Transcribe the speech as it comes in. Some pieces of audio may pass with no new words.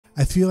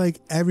I feel like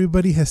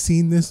everybody has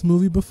seen this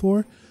movie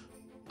before,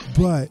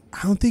 but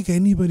I don't think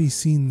anybody's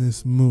seen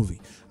this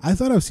movie. I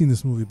thought I've seen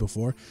this movie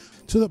before,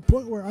 to the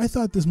point where I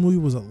thought this movie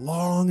was a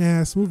long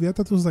ass movie. I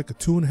thought it was like a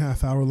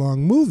 2.5 hour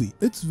long movie.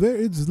 It's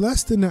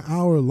less than an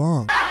hour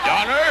long.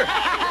 Donner,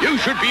 you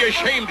should be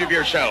ashamed of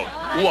yourself.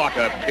 What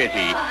a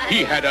pity.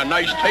 He had a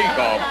nice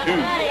takeoff too.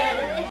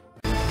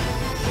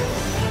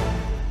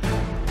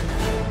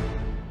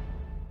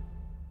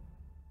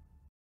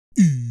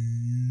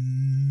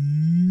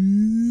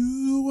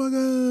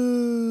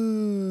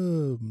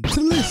 Welcome to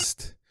the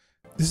list.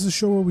 This is a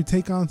show where we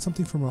take on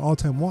something from our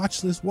all-time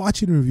watch list,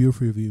 watch it and review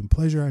for your viewing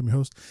pleasure. I'm your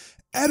host,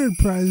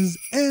 Enterprises,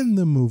 and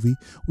the movie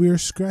we are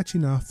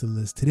scratching off the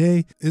list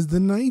today is the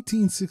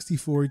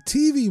 1964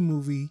 TV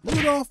movie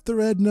Rudolph the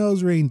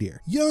Red-Nosed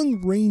Reindeer.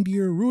 Young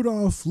reindeer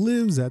Rudolph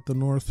lives at the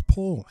North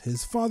Pole.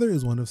 His father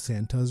is one of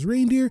Santa's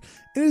reindeer,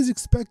 and it is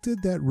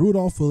expected that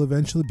Rudolph will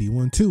eventually be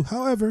one too.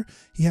 However,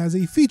 he has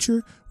a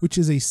feature which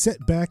is a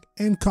setback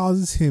and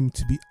causes him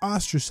to be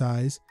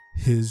ostracized: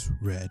 his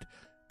red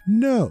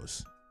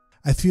nose.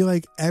 I feel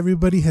like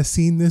everybody has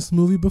seen this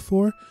movie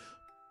before,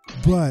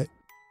 but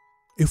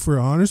if we're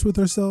honest with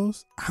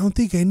ourselves, I don't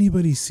think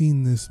anybody's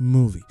seen this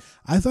movie.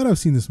 I thought I've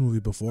seen this movie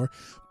before,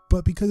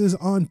 but because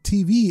it's on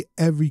TV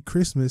every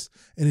Christmas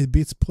and it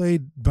gets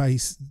played by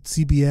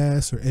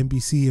CBS or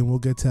NBC, and we'll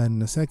get to that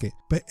in a second.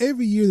 But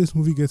every year this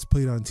movie gets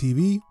played on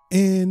TV,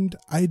 and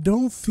I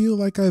don't feel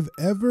like I've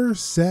ever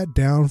sat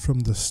down from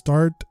the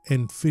start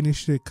and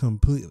finished it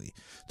completely.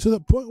 To the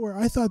point where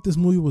I thought this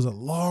movie was a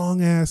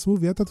long ass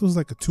movie. I thought it was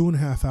like a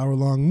 2.5 hour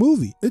long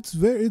movie. It's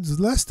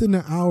less than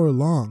an hour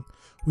long,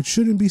 which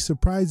shouldn't be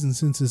surprising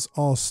since it's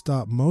all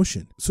stop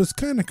motion. So it's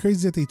kind of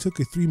crazy that they took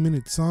a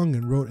 3-minute song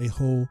and wrote a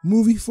whole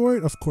movie for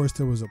it. Of course,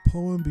 there was a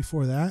poem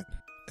before that.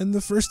 And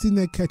the first thing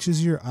that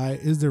catches your eye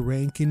is the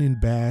Rankin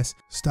and Bass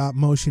stop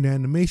motion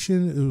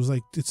animation.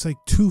 It's like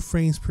 2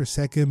 frames per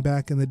second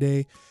back in the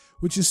day,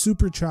 which is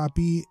super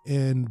choppy,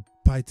 and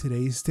by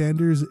today's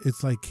standards,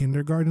 it's like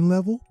kindergarten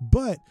level,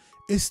 but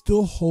it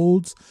still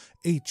holds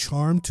a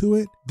charm to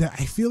it that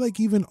I feel like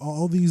even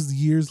all these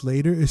years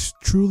later, it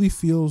truly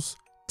feels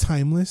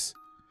timeless.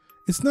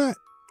 It's not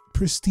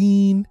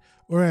pristine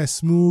or as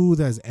smooth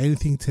as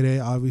anything today,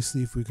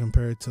 obviously, if we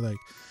compare it to like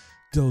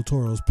Del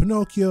Toro's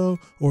Pinocchio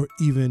or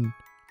even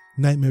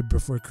Nightmare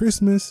Before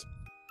Christmas.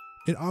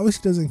 It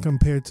obviously doesn't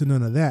compare to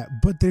none of that,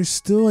 but there's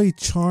still a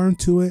charm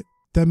to it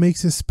that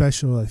makes it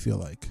special, I feel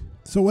like.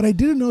 So what I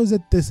didn't know is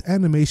that this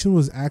animation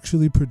was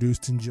actually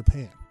produced in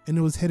Japan, and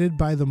it was headed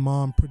by the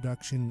Mom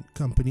production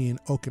company in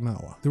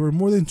Okinawa. There were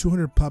more than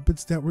 200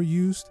 puppets that were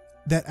used,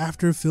 that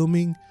after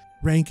filming,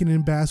 Rankin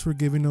and Bass were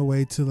given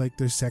away to like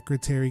their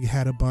secretary,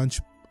 had a bunch,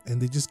 and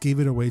they just gave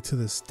it away to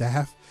the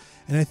staff.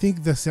 And I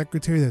think the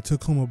secretary that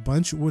took home a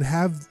bunch would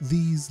have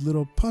these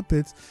little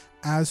puppets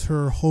as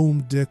her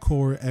home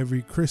decor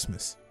every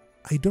Christmas.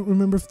 I don't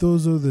remember if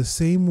those are the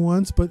same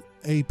ones, but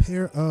a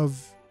pair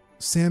of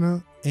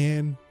Santa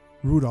and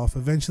Rudolph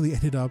eventually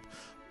ended up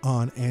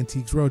on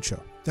Antiques Roadshow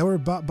that were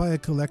bought by a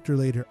collector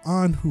later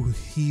on, who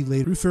he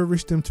later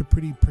refurbished them to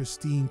pretty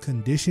pristine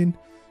condition,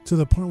 to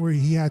the point where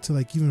he had to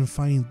like even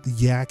find the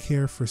yak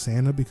hair for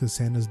Santa because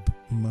Santa's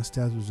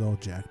mustache was all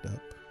jacked up.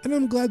 And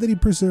I'm glad that he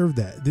preserved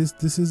that.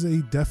 This is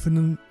a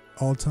definite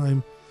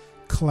all-time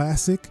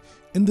classic,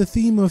 and the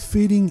theme of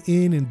fitting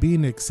in and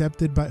being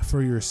accepted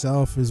for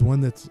yourself is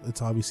one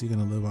it's obviously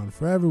going to live on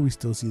forever. We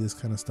still see this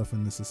kind of stuff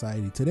in the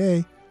society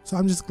today. So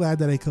I'm just glad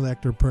that a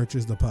collector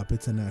purchased the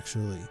puppets and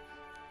actually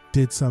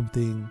did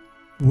something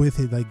with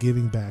it, like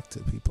giving back to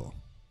people.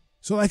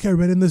 So like I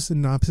read in the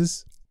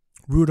synopsis,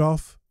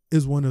 Rudolph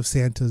is one of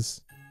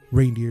Santa's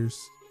reindeers.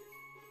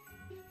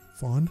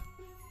 Fawn?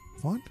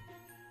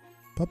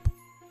 Pup?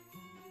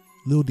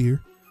 Little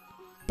deer.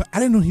 But I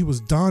didn't know he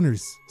was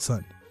Donner's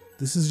son.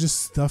 This is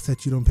just stuff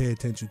that you don't pay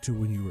attention to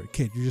when you were a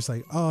kid. You're just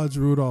like, oh, it's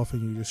Rudolph,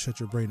 and you just shut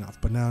your brain off.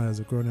 But now as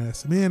a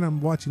grown-ass man, I'm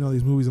watching all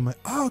these movies. I'm like,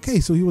 oh, okay,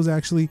 so he was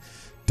actually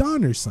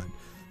Donner's son.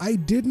 I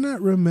did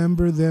not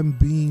remember them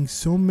being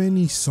so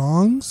many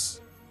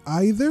songs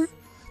either.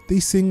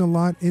 They sing a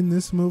lot in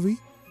this movie.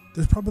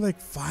 There's probably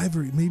like 5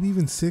 or maybe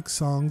even 6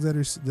 songs that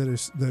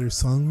are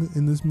sung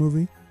in this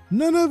movie.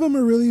 None of them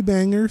are really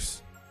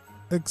bangers,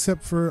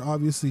 except for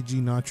obviously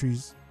Gene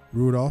Autry's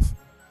Rudolph.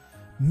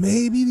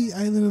 Maybe the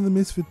Island of the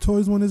Misfit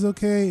Toys one is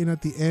okay, and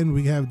at the end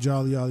we have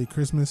Jolly Jolly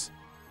Christmas.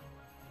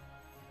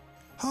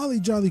 Holly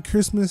Jolly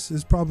Christmas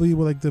is probably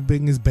like the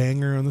biggest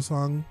banger on the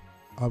song,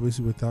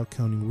 obviously without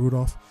counting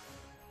Rudolph.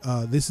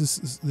 This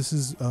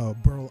is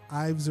Burl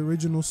Ives'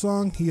 original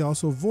song. He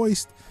also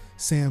voiced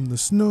Sam the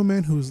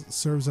Snowman, who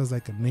serves as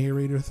like a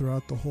narrator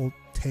throughout the whole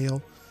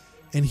tale,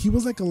 and he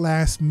was like a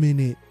last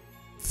minute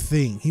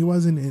thing. He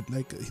wasn't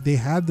like, they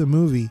had the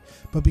movie,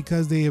 but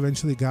because they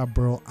eventually got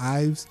Burl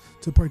Ives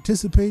to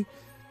participate,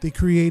 they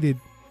created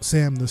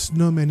Sam the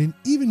Snowman and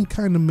even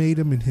kind of made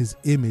him in his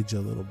image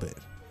a little bit.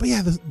 But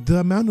yeah, the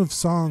amount of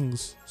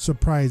songs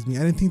surprised me.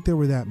 I didn't think there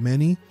were that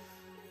many,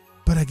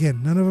 but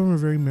again, none of them are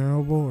very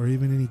memorable or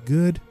even any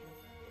good.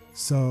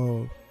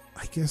 So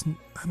I guess,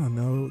 I don't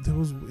know,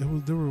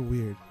 they were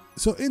weird.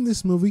 So in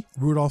this movie,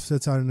 Rudolph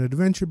sets out on an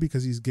adventure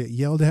because he's get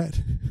yelled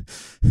at.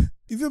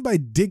 Even by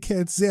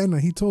dickhead Santa.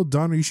 He told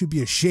Donner you should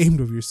be ashamed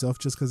of yourself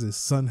just because his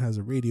son has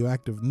a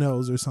radioactive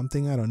nose or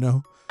something. I don't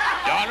know.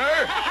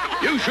 Donner,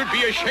 you should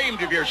be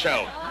ashamed of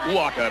yourself.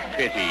 What a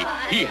pity.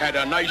 He had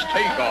a nice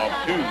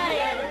takeoff,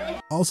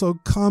 too. Also,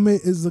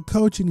 Comet is the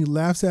coach and he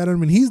laughs at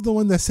him and he's the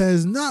one that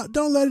says, no,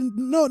 don't let him,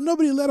 no,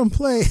 nobody let him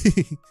play.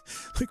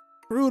 Like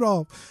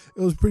Rudolph.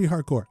 It was pretty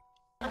hardcore.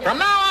 From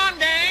now on,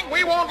 gang,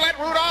 we won't let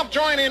Rudolph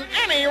join in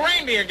any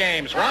reindeer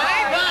games,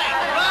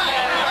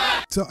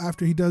 right? So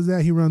after he does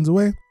that, he runs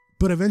away.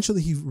 But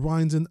eventually he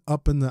winds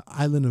up in the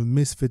Island of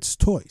Misfits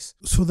Toys.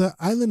 So the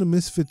Island of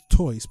Misfits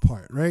Toys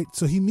part, right?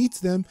 So he meets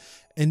them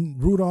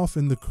and Rudolph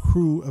and the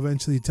crew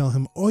eventually tell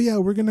him, oh yeah,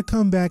 we're going to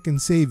come back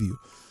and save you.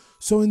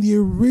 So in the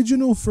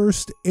original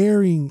first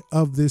airing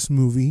of this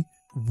movie,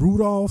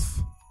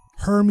 Rudolph,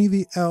 Hermie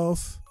the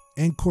elf,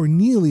 and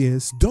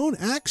Cornelius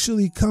don't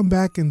actually come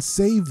back and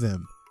save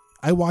them.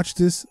 I watched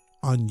this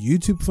on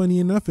YouTube, funny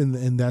enough,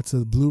 and that's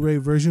a Blu-ray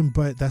version,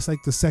 but that's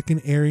like the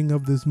second airing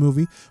of this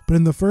movie. But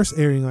in the first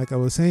airing, like I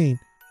was saying,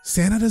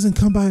 Santa doesn't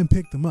come by and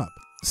pick them up.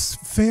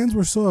 Fans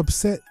were so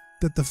upset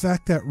that the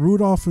fact that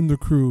Rudolph and the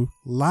crew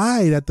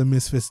lied at the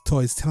Misfits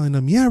Toys, telling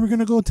them, yeah, we're going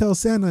to go tell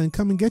Santa and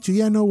come and get you.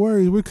 Yeah, no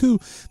worries. We're cool.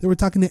 They were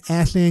talking to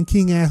Aslan,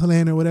 King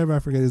Aslan or whatever. I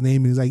forget his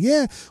name. And he's like,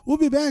 yeah, we'll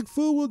be back,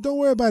 fool. Well, don't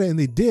worry about it. And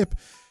they dip.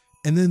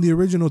 And then the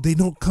original, they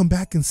don't come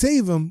back and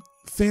save them.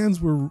 Fans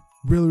were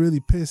really,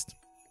 really pissed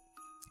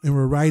and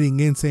were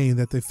writing in saying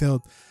that they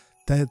felt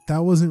that that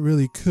wasn't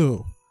really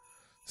cool.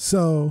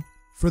 So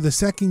for the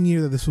second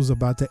year that this was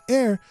about to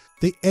air,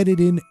 they edited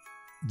in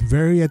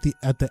very at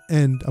the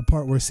end a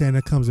part where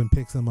Santa comes and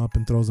picks them up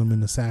and throws them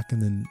in a sack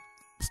and then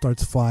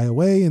starts fly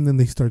away, and then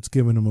they starts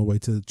giving them away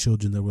to the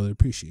children that really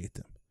appreciate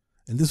them.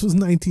 And this was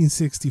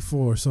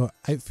 1964, so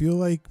I feel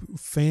like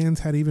fans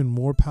had even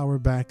more power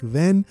back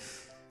then.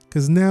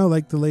 Because now,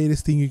 like, the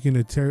latest thing you can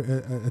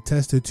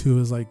attest it to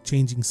is like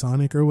changing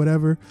Sonic or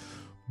whatever.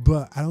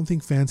 But I don't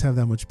think fans have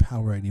that much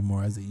power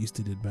anymore as they used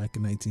to did back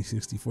in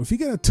 1964. If you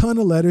get a ton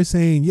of letters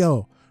saying,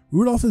 yo,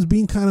 Rudolph is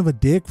being kind of a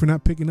dick for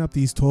not picking up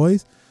these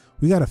toys,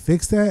 we got to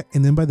fix that.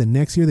 And then by the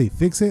next year they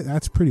fix it.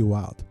 That's pretty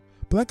wild.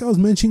 But like I was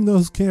mentioning,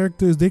 those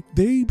characters,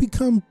 they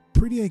become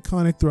pretty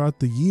iconic throughout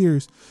the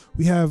years.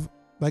 We have,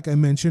 like I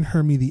mentioned,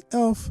 Hermie the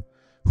elf,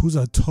 who's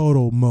a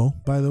total mo,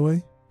 by the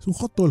way. Es un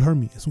joto el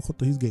Hermie. Es un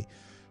joto, he's gay.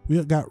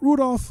 We got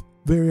Rudolph,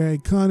 very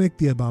iconic,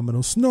 the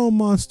abominable snow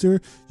monster,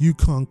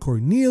 Yukon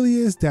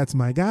Cornelius, that's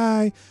my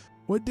guy.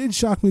 What did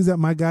shock me is that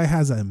my guy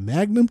has a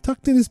magnum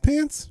tucked in his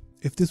pants.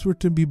 If this were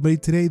to be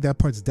made today, that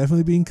part's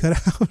definitely being cut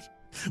out.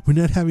 We're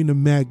not having a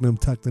magnum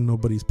tucked in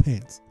nobody's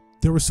pants.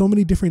 There were so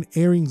many different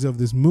airings of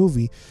this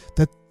movie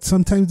that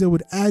sometimes they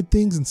would add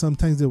things and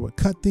sometimes they would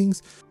cut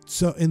things.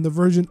 So in the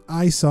version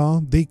I saw,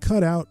 they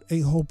cut out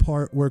a whole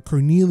part where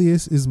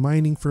Cornelius is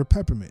mining for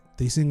peppermint.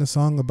 They sing a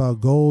song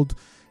about gold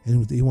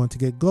and they want to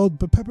get gold,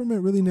 but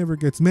peppermint really never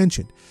gets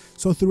mentioned.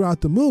 So throughout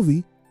the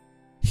movie,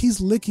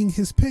 he's licking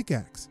his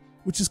pickaxe,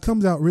 which just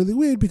comes out really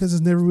weird because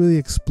it's never really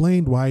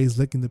explained why he's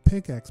licking the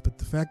pickaxe. But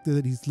the fact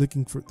that he's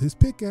looking for his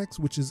pickaxe,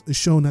 which is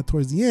shown at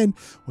towards the end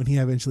when he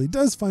eventually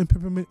does find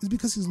peppermint, is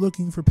because he's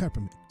looking for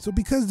peppermint. So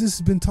because this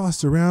has been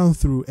tossed around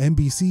through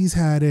NBC's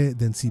had it,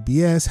 then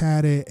CBS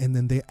had it, and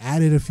then they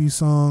added a few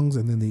songs,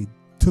 and then they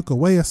took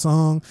away a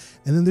song,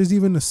 and then there's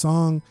even a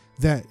song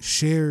that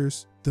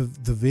shares the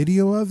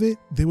video of it.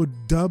 They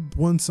would dub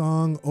one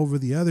song over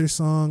the other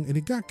song and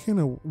it got kind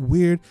of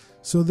weird.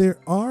 So there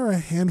are a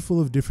handful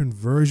of different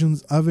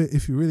versions of it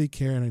if you really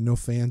care, and I know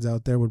fans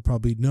out there would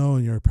probably know,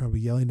 and you're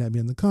probably yelling at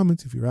me in the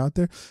comments. If you're out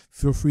there,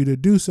 feel free to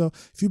do so.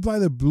 If you buy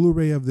the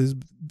Blu-ray of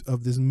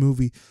this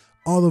movie,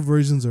 all the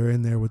versions are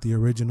in there with the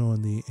original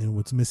and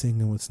what's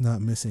missing and what's not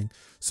missing.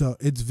 So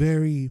it's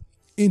very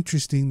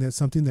interesting that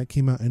something that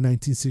came out in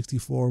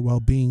 1964, while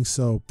being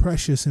so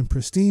precious and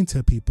pristine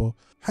to people,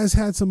 has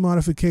had some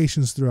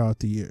modifications throughout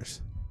the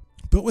years.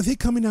 But with it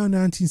coming out in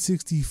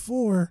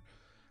 1964,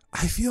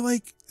 I feel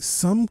like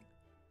some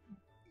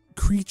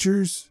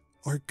creatures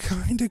are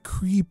kind of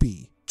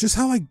creepy. Just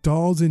how like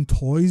dolls and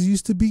toys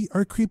used to be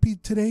are creepy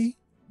today,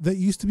 that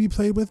used to be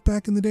played with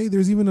back in the day.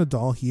 There's even a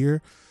doll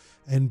here,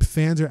 and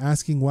fans are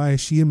asking, why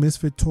is she a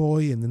misfit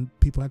toy? And then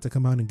people have to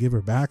come out and give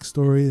her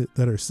backstory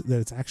that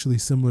it's actually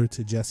similar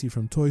to Jessie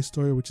from Toy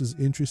Story, which is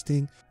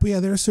interesting. But yeah,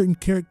 there are certain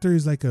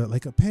characters like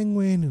a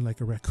penguin and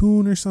like a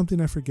raccoon or something.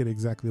 I forget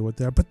exactly what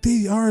they are, but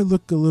they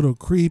look a little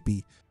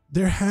creepy.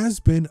 There has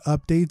been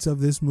updates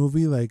of this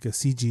movie, like a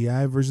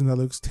CGI version that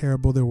looks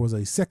terrible. There was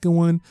a second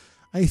one,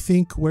 I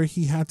think, where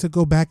he had to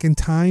go back in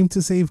time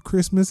to save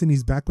Christmas, and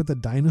he's back with the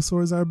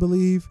dinosaurs, I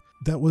believe.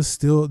 That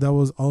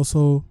was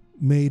also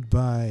made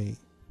by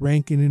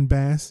Rankin and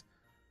Bass.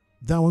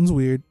 That one's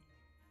weird.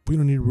 We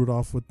don't need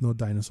Rudolph with no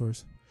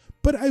dinosaurs.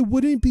 But I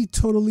wouldn't be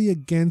totally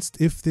against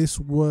if this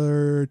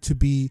were to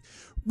be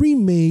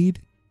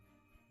remade,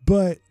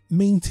 but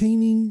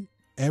maintaining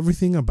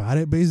everything about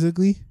it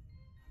basically,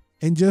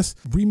 and just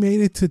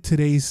remade it to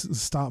today's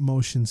stop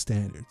motion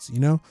standards, you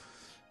know?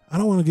 I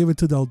don't want to give it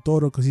to Del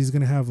Toro because he's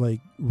going to have like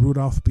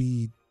Rudolph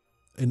be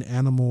an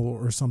animal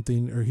or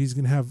something, or he's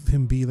going to have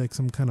him be like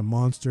some kind of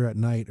monster at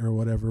night or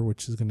whatever,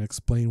 which is going to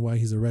explain why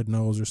he's a red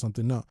nose or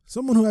something. No,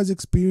 someone who has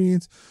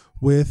experience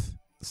with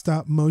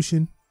stop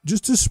motion,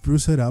 just to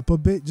spruce it up a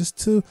bit, just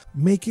to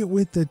make it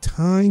with the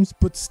times,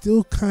 but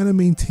still kind of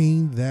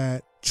maintain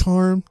that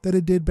charm that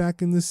it did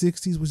back in the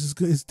 60s, which is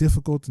good. It's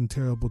difficult and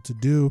terrible to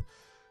do,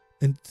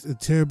 and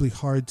terribly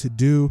hard to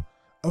do.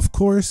 Of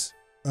course,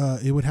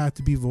 it would have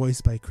to be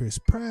voiced by Chris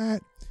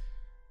Pratt,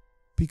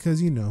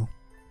 because, you know,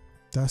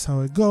 that's how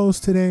it goes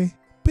today.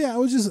 But yeah,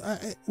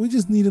 we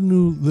just need a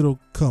new little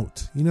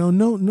coat. You know,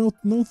 no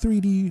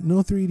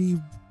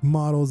 3D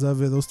models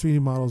of it. Those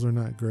 3D models are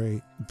not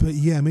great. But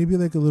yeah, maybe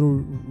like a little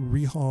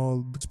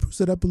rehaul,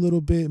 spruce it up a little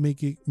bit,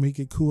 make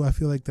it cool. I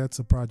feel like that's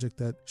a project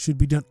that should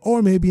be done.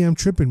 Or maybe I'm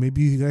tripping.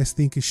 Maybe you guys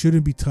think it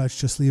shouldn't be touched.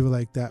 Just leave it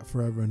like that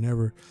forever and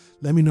ever.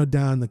 Let me know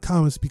down in the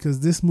comments, because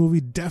this movie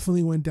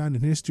definitely went down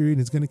in history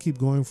and it's going to keep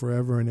going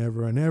forever and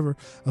ever and ever.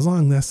 As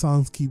long as that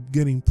songs keep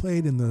getting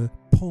played and the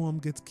poem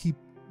keep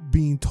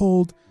being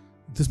told,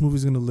 this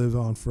movie's going to live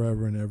on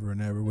forever and ever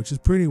and ever, which is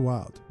pretty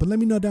wild. But let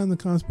me know down in the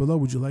comments below,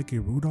 would you like a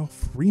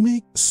Rudolph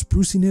remake?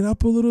 Sprucing it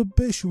up a little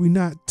bit? Should we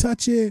not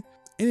touch it?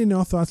 Any and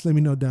all thoughts, let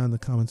me know down in the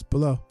comments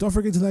below. Don't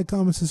forget to like,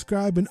 comment,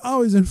 subscribe, and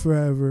always and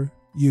forever,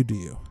 you do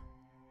you.